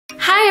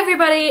Hi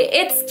everybody,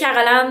 it's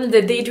Caroline,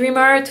 the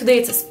daydreamer. Today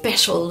it's a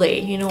special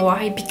day. You know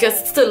why? Because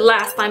it's the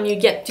last time you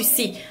get to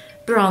see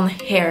brown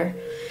hair.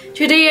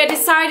 Today I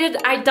decided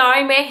I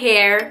dye my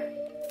hair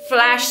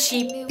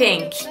flashy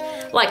pink,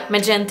 like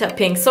magenta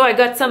pink. So I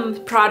got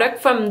some product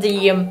from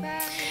the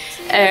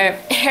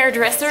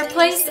hairdresser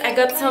place. I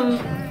got some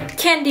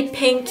candy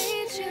pink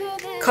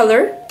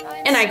color,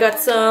 and I got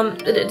some,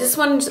 this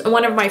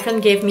one of my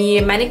friends gave me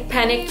a Manic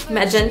Panic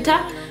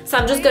Magenta. So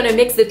I'm just gonna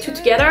mix the two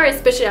together,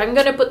 especially I'm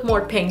gonna put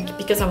more pink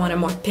because I want a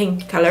more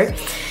pink color.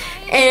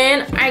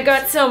 And I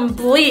got some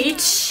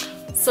bleach,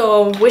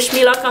 so wish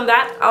me luck on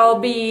that. I'll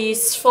be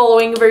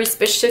following very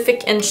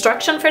specific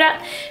instruction for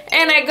that.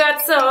 And I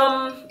got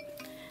some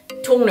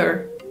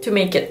toner to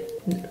make it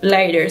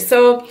lighter,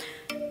 so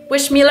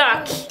wish me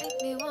luck.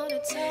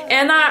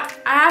 And I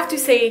have to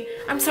say,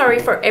 I'm sorry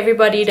for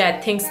everybody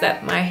that thinks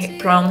that my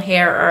brown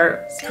hair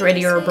are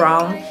pretty or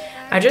brown.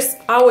 I just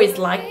always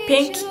like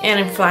pink and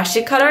in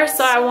flashy color,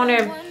 so I want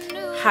to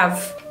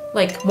have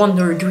like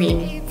Wonder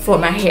Dream for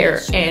my hair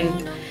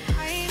and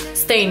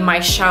stay in my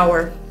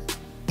shower.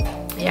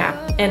 Yeah,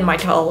 and my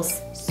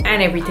towels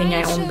and everything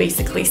I own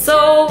basically.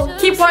 So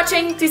keep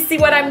watching to see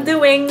what I'm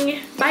doing.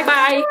 Bye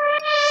bye!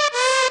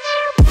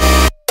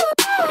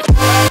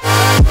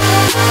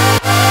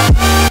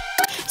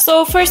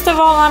 So first of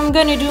all, I'm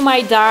gonna do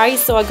my dye.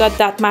 So I got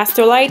that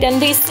Master Light,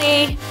 and they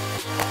say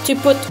to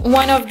put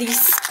one of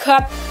these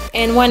cups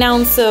and 1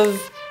 ounce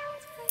of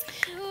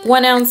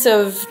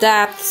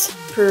that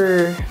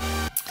per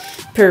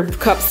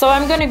cup. So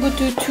I'm gonna go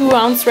to 2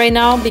 ounces right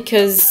now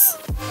because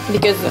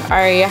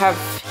I have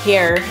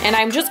hair, and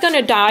I'm just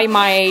gonna dye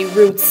my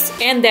roots,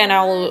 and then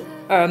I'll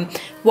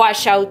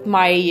wash out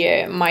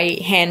my my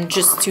hand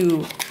just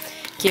to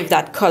give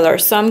that color.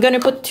 So I'm gonna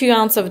put 2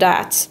 ounces of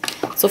that.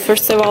 So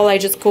first of all, I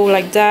just go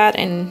like that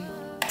and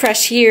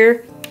press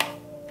here,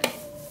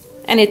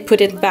 and it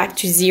put it back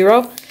to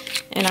 0.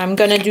 And I'm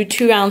gonna do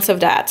 2 ounces of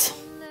that.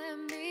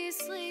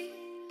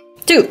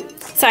 2.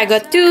 So I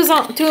got 2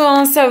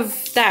 ounces of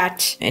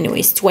that.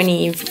 Anyways,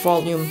 20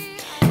 volume.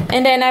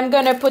 And then I'm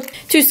gonna put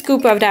 2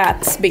 scoops of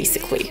that,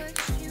 basically.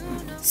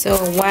 So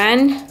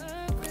 1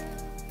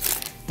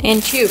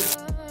 and 2.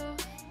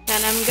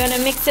 And I'm gonna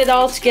mix it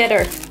all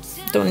together.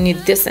 Don't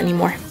need this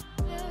anymore.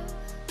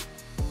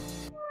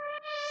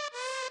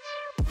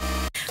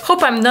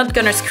 Hope I'm not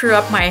gonna screw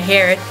up my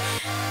hair.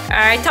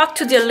 I talked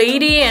to the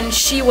lady and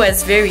she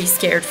was very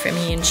scared for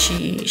me, and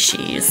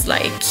she's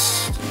like,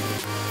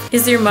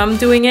 is your mom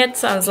doing it?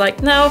 So I was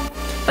like, no,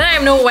 but I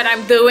know what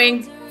I'm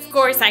doing. Of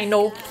course I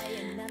know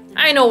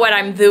what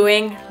I'm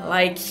doing.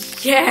 Like,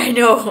 yeah, I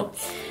know.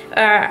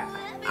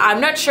 I'm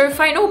not sure if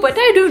I know, but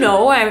I do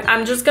know.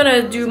 I'm just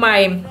gonna do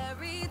my,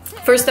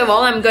 first of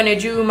all, I'm gonna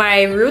do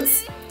my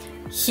roots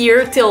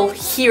here till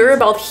here,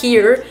 about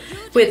here,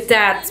 with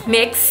that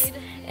mix,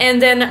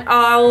 and then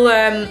I'll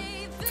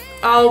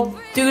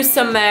do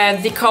some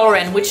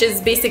Decolorant, which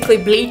is basically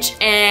bleach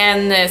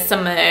and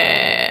some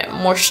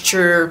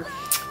moisture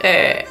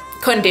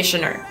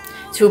conditioner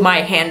to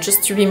my hand,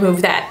 just to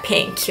remove that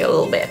pink a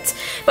little bit.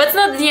 But it's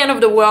not the end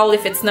of the world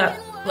if it's not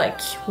like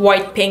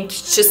white pink,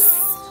 just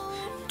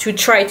to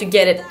try to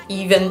get it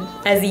even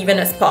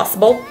as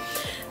possible.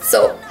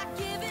 So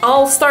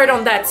I'll start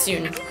on that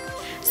soon.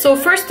 So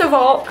first of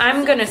all,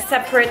 I'm gonna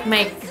separate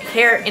my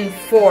hair in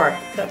 4.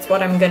 That's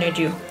what I'm gonna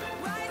do.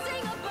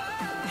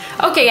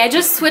 Okay, I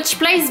just switched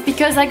place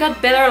because I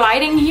got better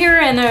lighting here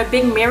and a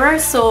big mirror,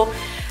 so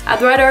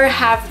I'd rather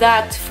have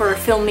that for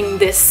filming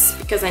this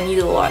because I need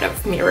a lot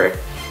of mirror.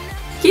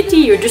 Kitty,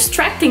 you're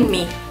distracting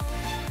me.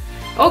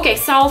 Okay,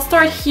 so I'll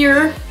start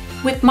here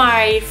with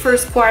my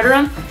first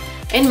quadrant,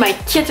 and my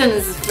kitten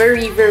is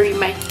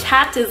my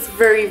cat is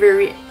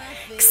very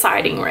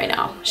exciting right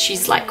now.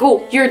 She's like,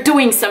 oh, you're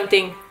doing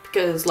something,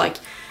 because like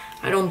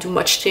I don't do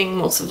much thing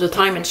most of the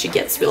time, and she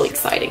gets really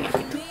exciting.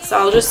 So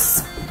I'll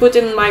just put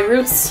in my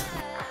roots.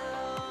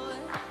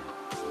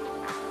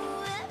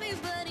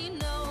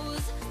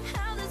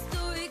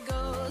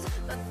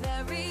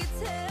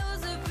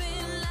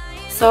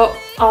 So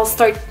I'll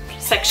start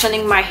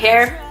sectioning my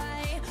hair.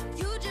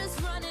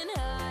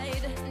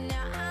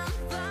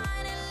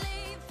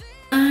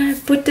 I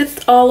put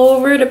it all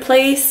over the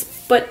place,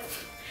 but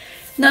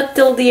not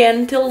till the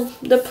end, till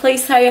the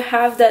place I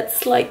have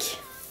that's like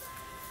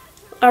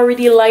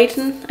already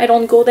lightened. I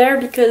don't go there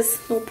because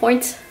no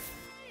point.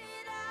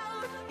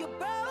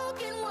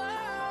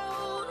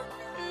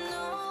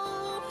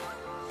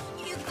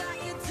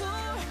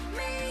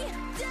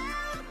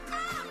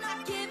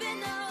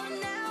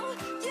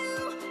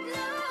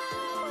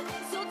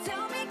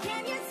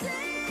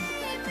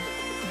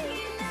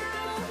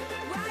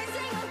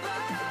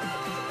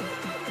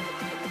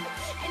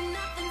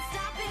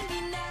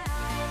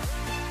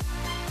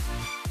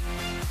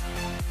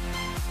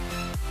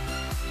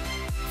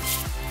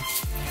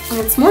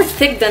 It's more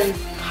thick than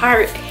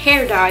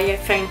hair dye, I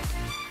think.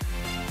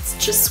 It's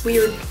just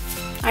weird.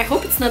 I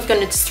hope it's not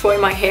gonna destroy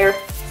my hair.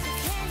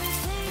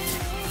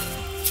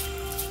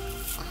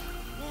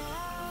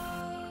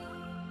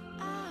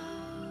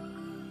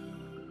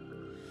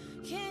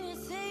 Can you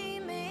see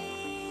me?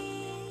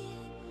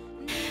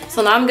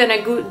 So now I'm gonna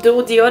go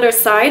do the other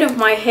side of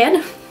my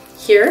head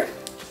here.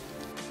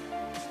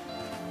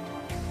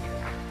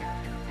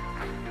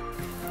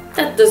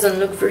 That doesn't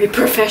look very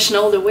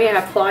professional the way I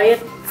apply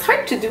it. It's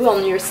hard to do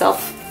on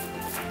yourself.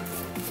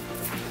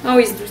 I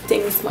always do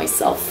things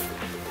myself.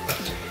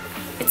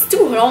 It's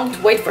too long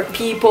to wait for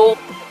people.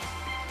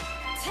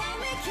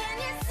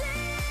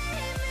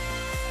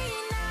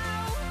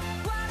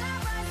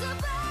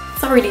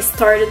 It's already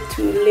started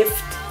to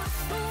lift.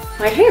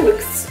 My hair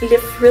looks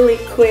lift really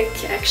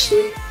quick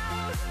actually.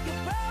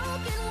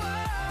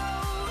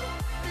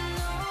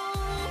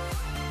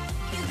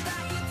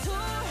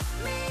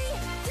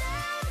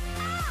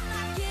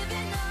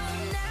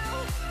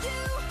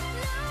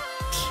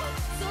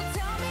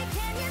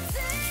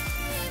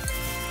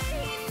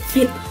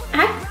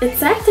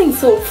 It's acting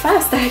so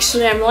fast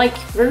actually. I'm like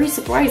very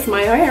surprised.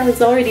 My hair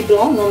is already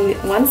blonde on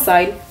one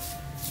side.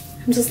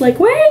 I'm just like,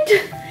 wait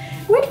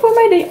for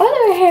the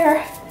other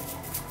hair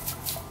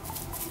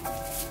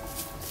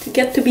to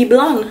get to be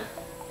blonde.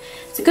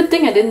 It's a good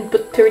thing I didn't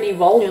put 30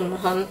 volume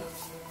on.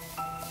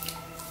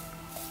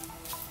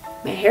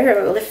 My hair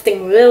are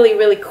lifting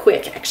really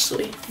quick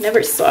actually.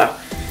 Never saw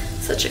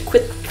such a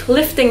quick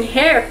lifting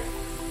hair.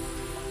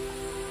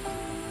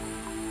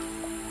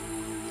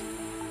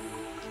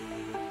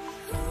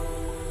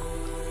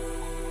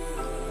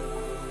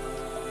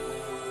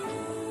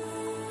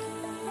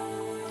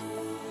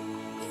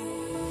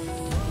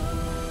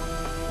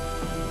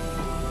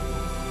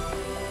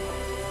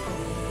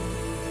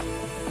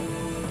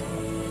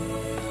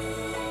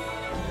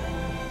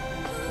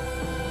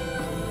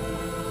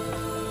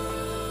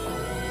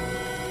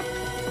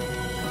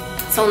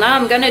 So now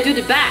I'm gonna do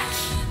the back.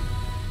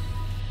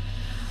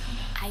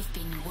 I've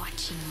been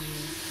watching you.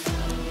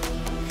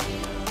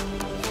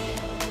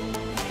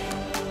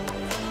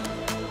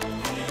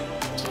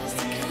 Just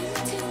come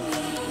to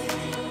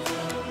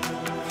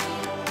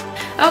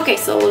me. Okay,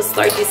 so we'll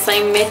start the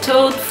same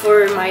method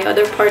for my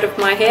other part of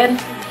my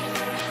head.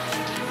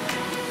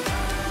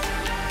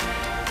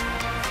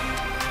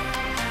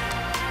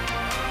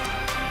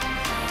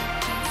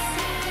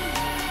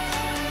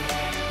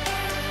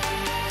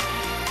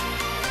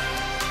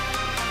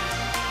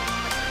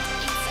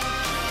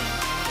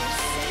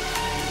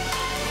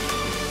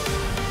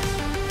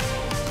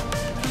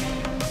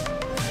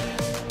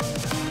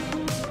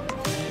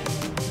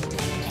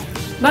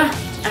 But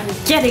I'm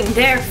getting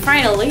there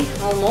finally,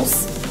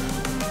 almost.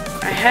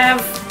 I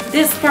have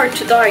this part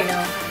to dye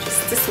now,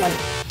 just this one,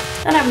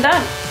 and I'm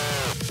done.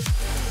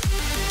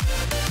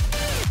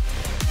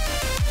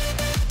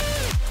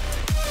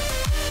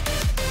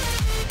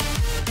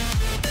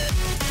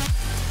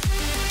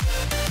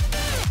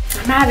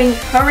 I'm having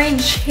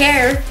orange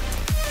hair.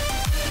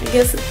 I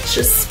guess it's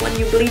just when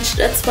you bleach,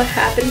 that's what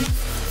happened.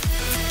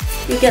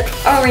 You get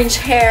orange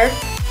hair.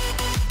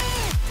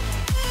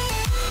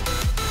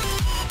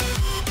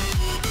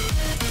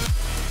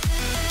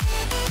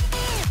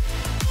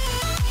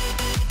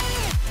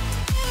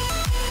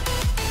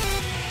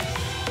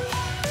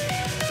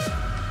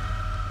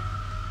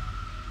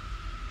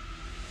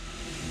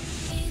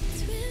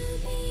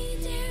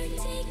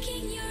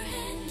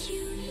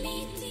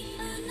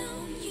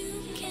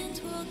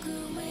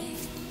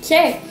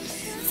 Okay,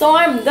 so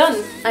I'm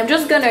done. I'm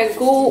just gonna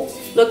go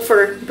look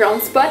for brown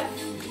spot.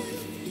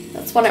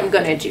 That's what I'm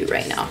gonna do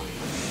right now.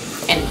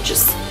 And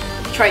just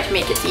try to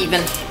make it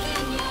even.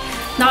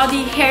 Now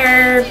the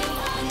hair,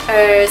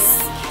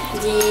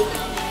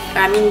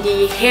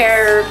 the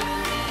hair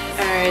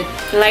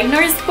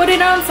lightener is put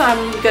it on, so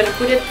I'm gonna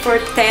put it for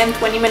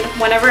 10-20 minutes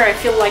whenever I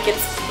feel like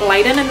it's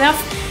lightened enough,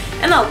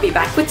 and I'll be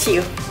back with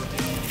you.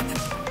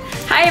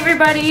 Hi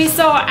everybody,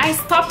 so I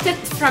stopped it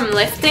from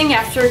lifting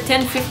after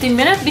 10-15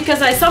 minutes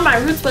because I saw my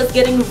roots was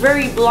getting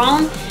very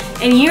blonde,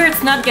 and here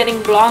it's not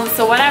getting blonde.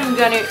 So what I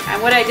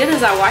did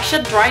is I washed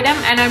it, dried them,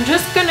 and I'm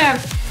just gonna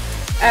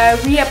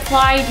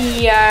reapply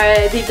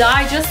the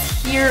dye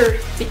just here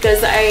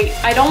because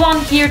I don't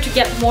want here to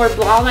get more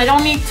blonde. I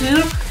don't need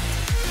to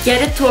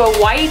get it to a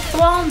white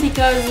blonde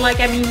because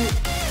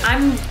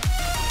I'm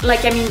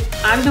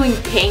doing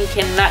pink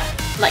and not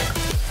like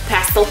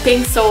pastel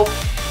pink, so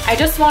I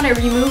just want to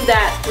remove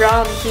that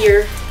brown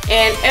here,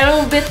 and a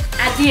little bit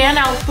at the end.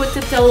 I'll put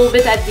it a little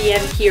bit at the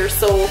end here,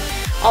 so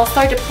I'll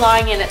start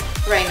applying it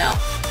right now.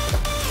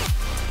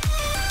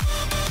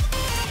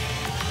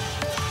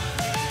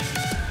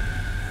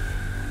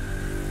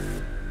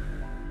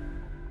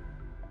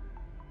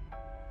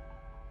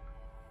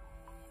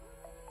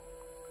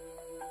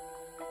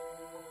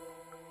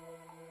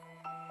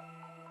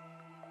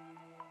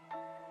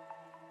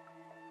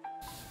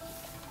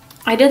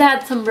 I did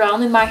add some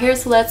brown in my hair,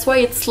 so that's why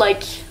it's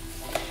like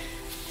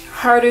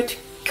harder to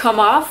come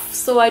off.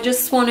 So I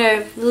just want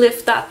to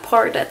lift that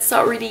part that's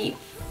already,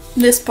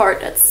 this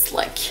part that's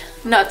like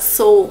not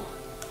so,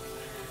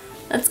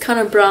 that's kind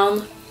of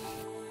brown.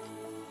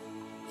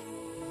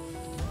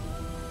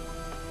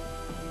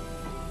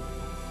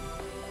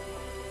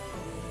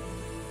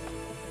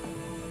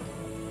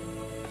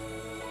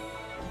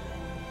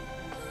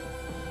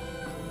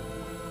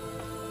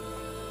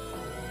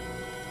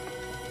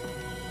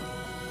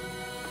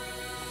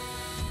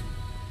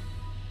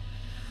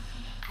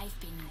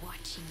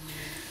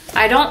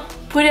 I don't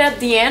put it at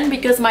the end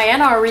because my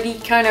hand are already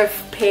kind of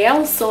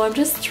pale, so I'm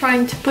just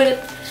trying to put it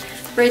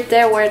right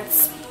there where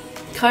it's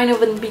kind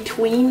of in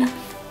between.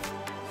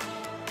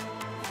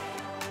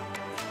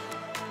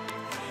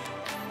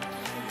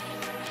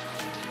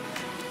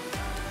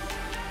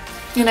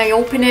 And I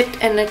open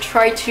it and I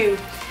try to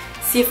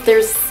see if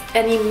there's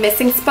any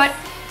missing spot.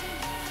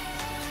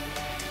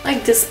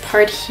 Like this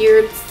part here,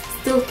 it's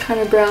still kind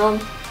of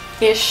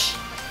brown-ish.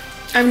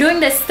 I'm doing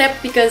this step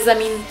because, I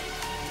mean,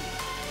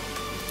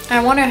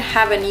 I want to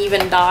have an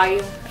even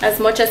dye as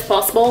much as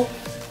possible.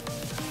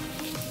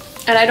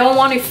 And I don't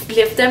want to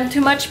lift them too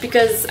much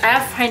because I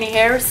have tiny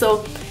hair,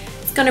 so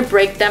it's gonna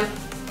break them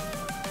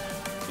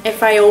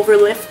if I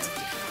overlift.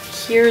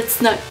 Here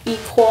it's not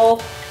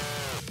equal.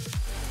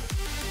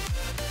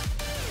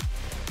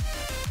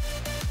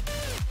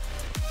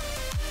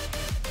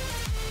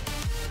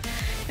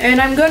 And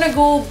I'm gonna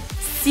go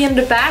see in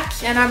the back,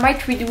 and I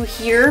might redo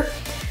here.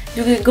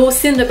 Go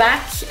see in the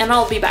back, and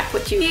I'll be back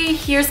with you.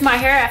 Here's my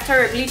hair after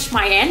I bleached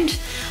my end.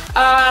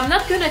 I'm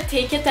not gonna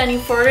take it any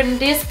further in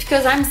this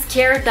because I'm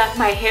scared that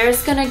my hair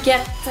is gonna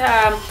get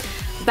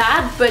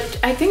bad, but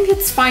I think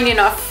it's fine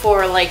enough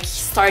for like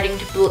starting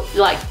to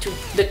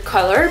the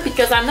color,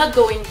 because I'm not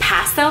going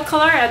pastel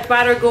color. I'd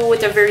rather go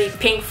with a very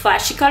pink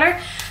flashy color,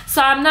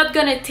 so I'm not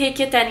gonna take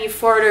it any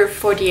further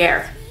for the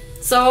hair.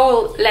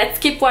 So let's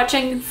keep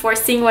watching for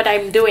seeing what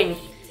I'm doing.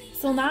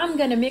 So now I'm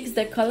gonna mix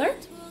the color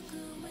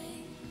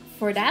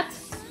for that.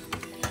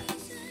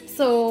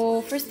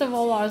 So first of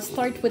all, I'll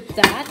start with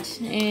that,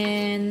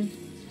 and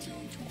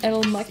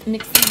I'll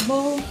mix the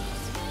bowl,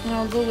 and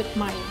I'll go with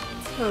my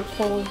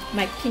purple,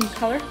 my pink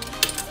color.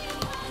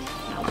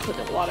 And I'll put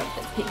a lot of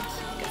the pink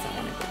because I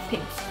want to go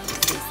pink,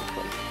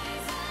 basically.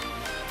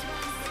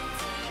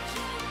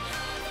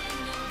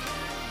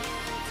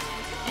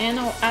 And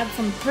I'll add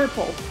some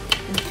purple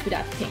into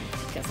that pink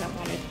because I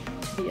want it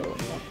to be a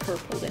little more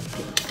purple than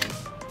pink.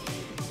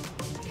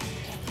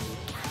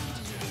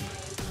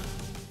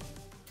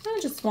 I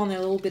just want a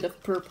little bit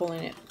of purple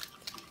in it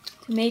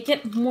to make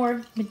it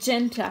more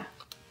magenta.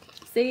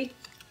 See?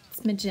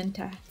 It's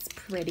magenta. It's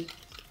pretty.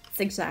 It's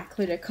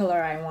exactly the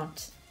color I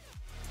want.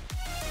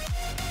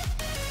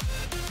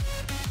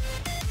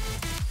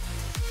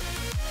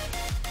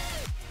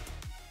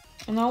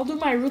 And I'll do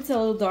my roots a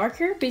little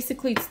darker.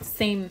 Basically, it's the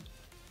same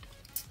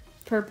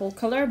purple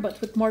color,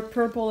 but with more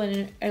purple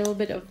and a little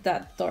bit of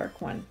that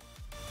dark one.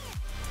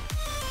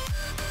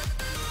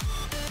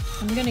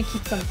 I'm gonna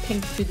keep some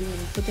pink to do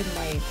and put in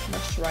my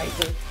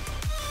moisturizer.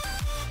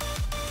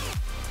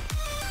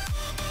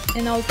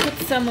 And I'll put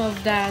some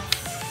of that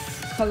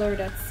color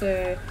that's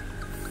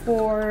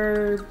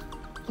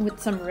with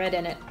some red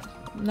in it.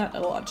 Not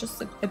a lot,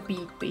 just a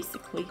bead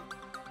basically.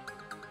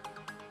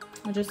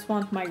 I just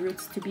want my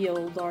roots to be a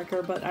little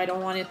darker, but I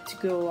don't want it to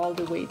go all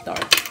the way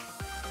dark.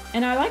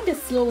 And I like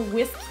this little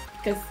whisk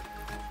because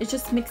it's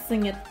just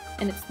mixing it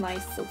and it's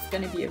nice, so it's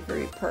gonna be a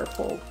very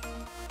purple.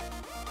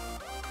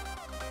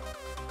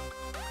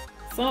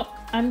 So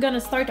I'm gonna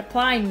start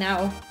applying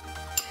now.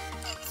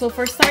 So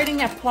for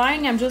starting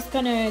applying, I'm just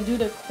gonna do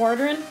the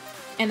quadrant,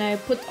 and I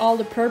put all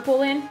the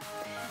purple in,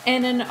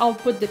 and then I'll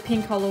put the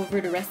pink all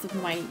over the rest of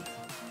my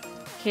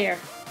hair,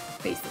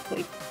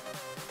 basically.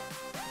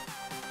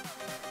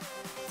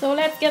 So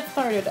let's get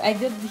started. I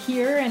did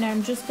here, and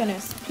I'm just gonna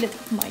split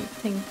my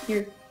thing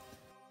here.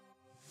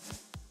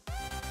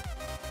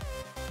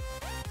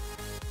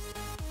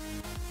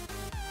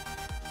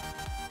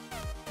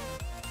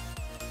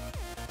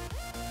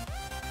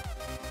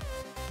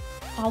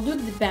 I'll do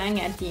the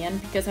bang at the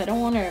end because I don't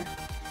want to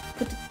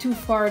put it too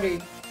far to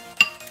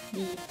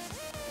the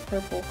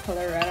purple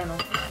color. I don't know.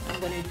 I'm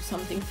going to do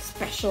something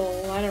special.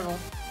 I don't know.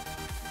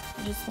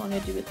 I just want to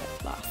do it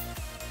at last.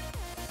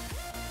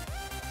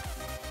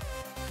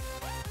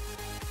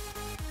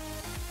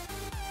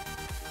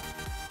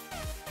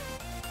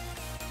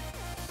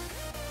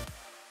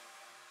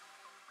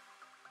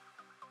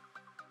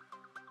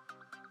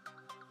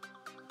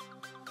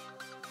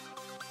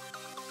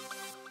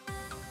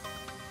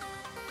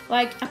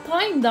 Like,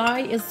 applying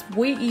dye is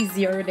way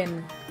easier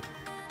than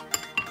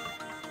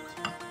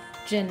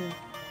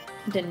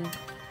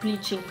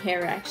bleaching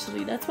hair,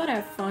 actually. That's what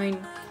I find.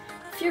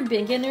 If you're a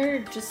beginner,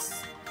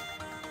 just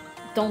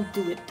don't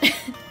do it.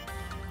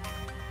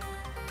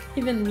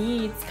 Even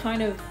me, it's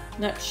kind of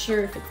not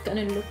sure if it's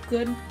gonna look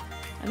good.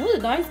 I know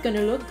the dye is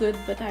gonna look good,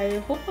 but I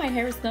hope my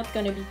hair is not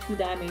gonna be too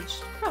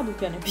damaged. Probably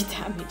gonna be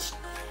damaged.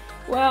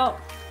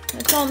 Well,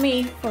 that's all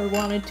me for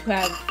wanting to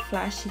have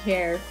flashy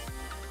hair.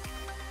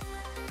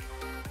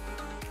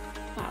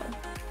 Wow,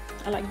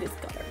 I like this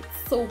color.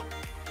 It's so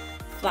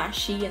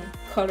flashy and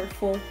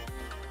colorful.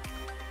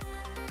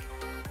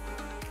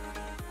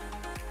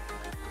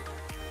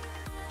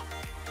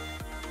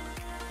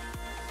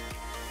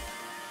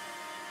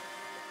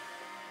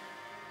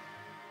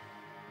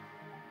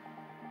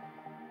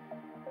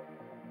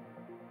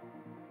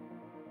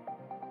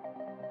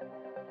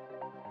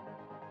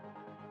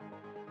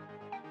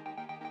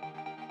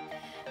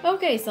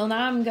 Okay, so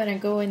now I'm gonna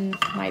go in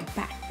my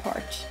back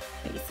part,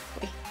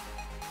 basically.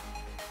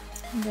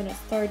 I'm gonna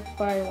start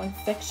by one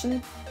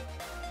section.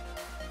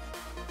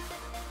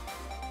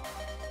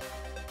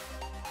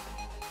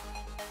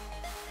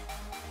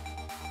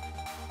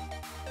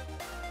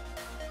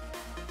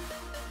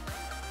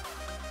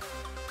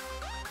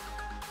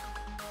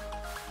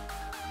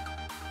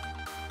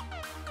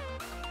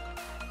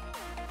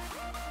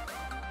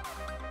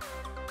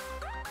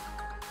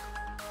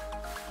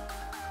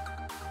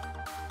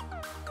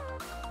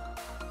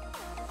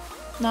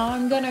 Now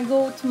I'm gonna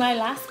go to my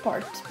last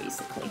part,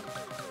 basically.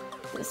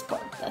 This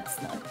part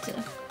that's not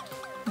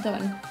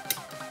done.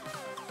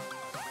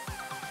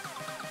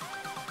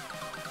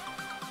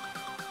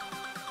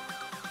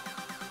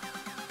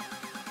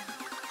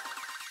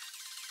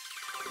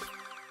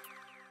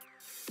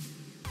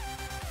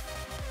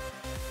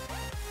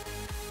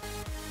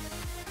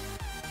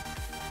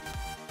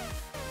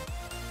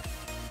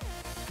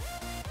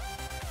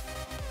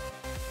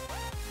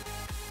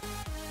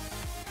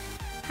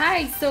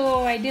 Hi,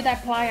 so I did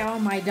apply all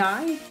my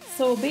dye.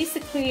 So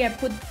basically I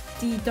put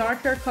the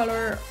darker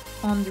color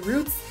on the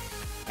roots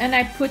and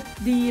I put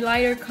the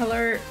lighter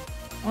color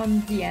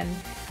on the end.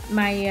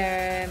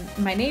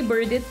 My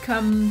neighbor did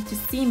come to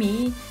see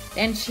me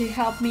and she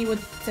helped me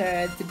with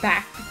the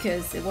back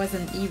because it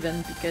wasn't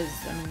even, because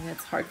I mean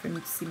it's hard for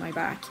me to see my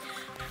back.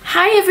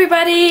 Hi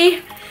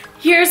everybody!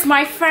 Here's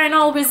my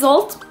final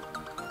result.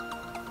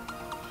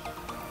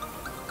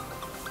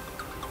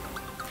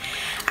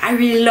 I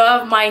really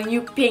love my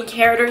new pink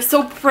hair. They're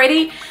so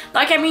pretty.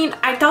 Like, I mean,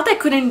 I thought I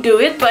couldn't do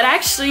it, but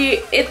actually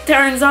it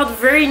turns out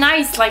very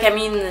nice. Like, I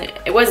mean,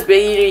 it was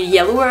really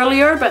yellow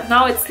earlier, but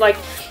now it's like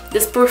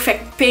this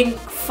perfect pink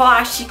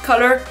flashy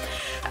color.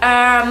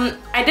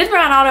 I did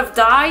run out of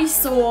dye,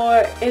 so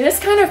it is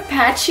kind of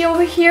patchy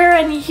over here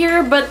and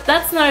here, but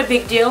that's not a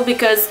big deal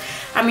because,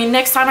 I mean,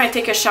 next time I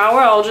take a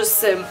shower, I'll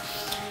just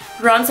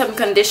run some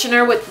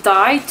conditioner with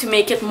dye to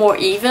make it more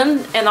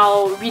even, and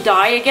I'll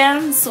re-dye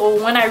again.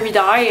 So when I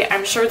re-dye,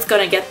 I'm sure it's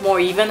gonna get more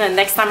even, and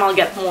next time I'll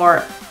get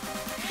more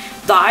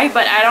dye.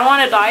 But I don't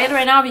want to dye it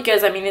right now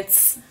because I mean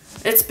it's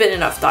been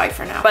enough dye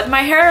for now. But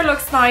my hair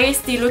looks nice,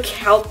 they look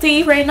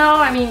healthy right now.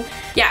 I mean,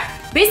 yeah,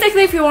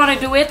 basically if you want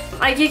to do it,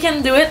 like, you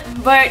can do it,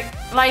 but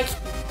like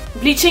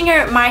bleaching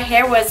my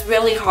hair was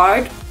really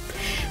hard.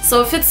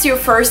 So if it's your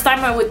first time,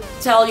 I would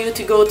tell you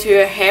to go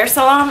to a hair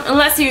salon,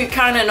 unless you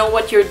kind of know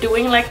what you're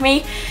doing like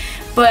me.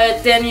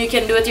 But then you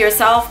can do it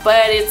yourself,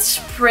 but it's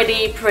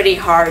pretty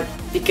hard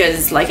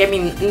because, like, I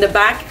mean, in the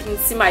back, you can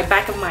see my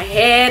back of my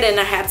head, and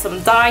I had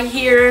some dye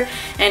here,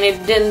 and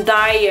it didn't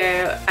dye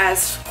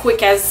as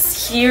quick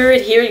as here.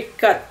 Here it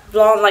got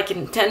blonde like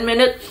in 10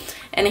 minutes,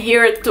 and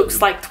here it took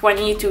like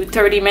 20 to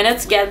 30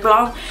 minutes to get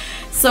blonde.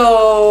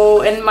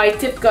 So, and my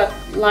tip got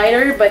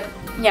lighter, but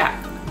yeah.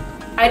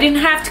 I didn't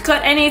have to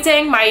cut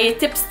anything, my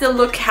tips still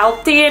look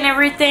healthy and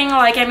everything,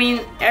 like, I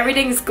mean,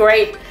 everything's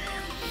great.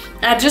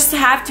 I just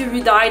have to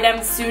re-dye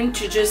them soon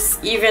to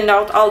just even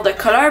out all the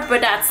color,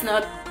 but that's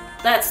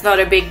not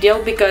a big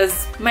deal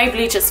because my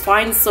bleach is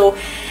fine, so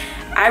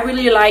I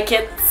really like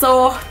it.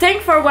 So thank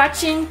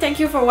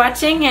you for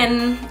watching,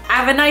 and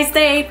have a nice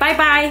day, bye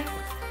bye!